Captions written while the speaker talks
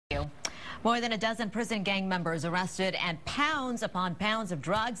More than a dozen prison gang members arrested and pounds upon pounds of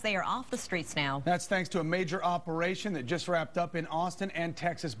drugs. They are off the streets now. That's thanks to a major operation that just wrapped up in Austin and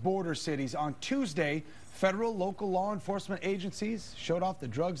Texas border cities. On Tuesday, federal local law enforcement agencies showed off the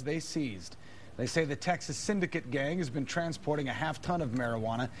drugs they seized. They say the Texas Syndicate gang has been transporting a half-ton of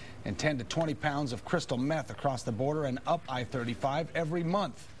marijuana and 10 to 20 pounds of crystal meth across the border and up I-35 every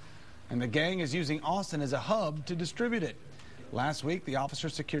month. And the gang is using Austin as a hub to distribute it. Last week, the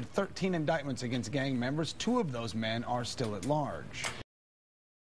officers secured 13 indictments against gang members. 2 of those men are still at large.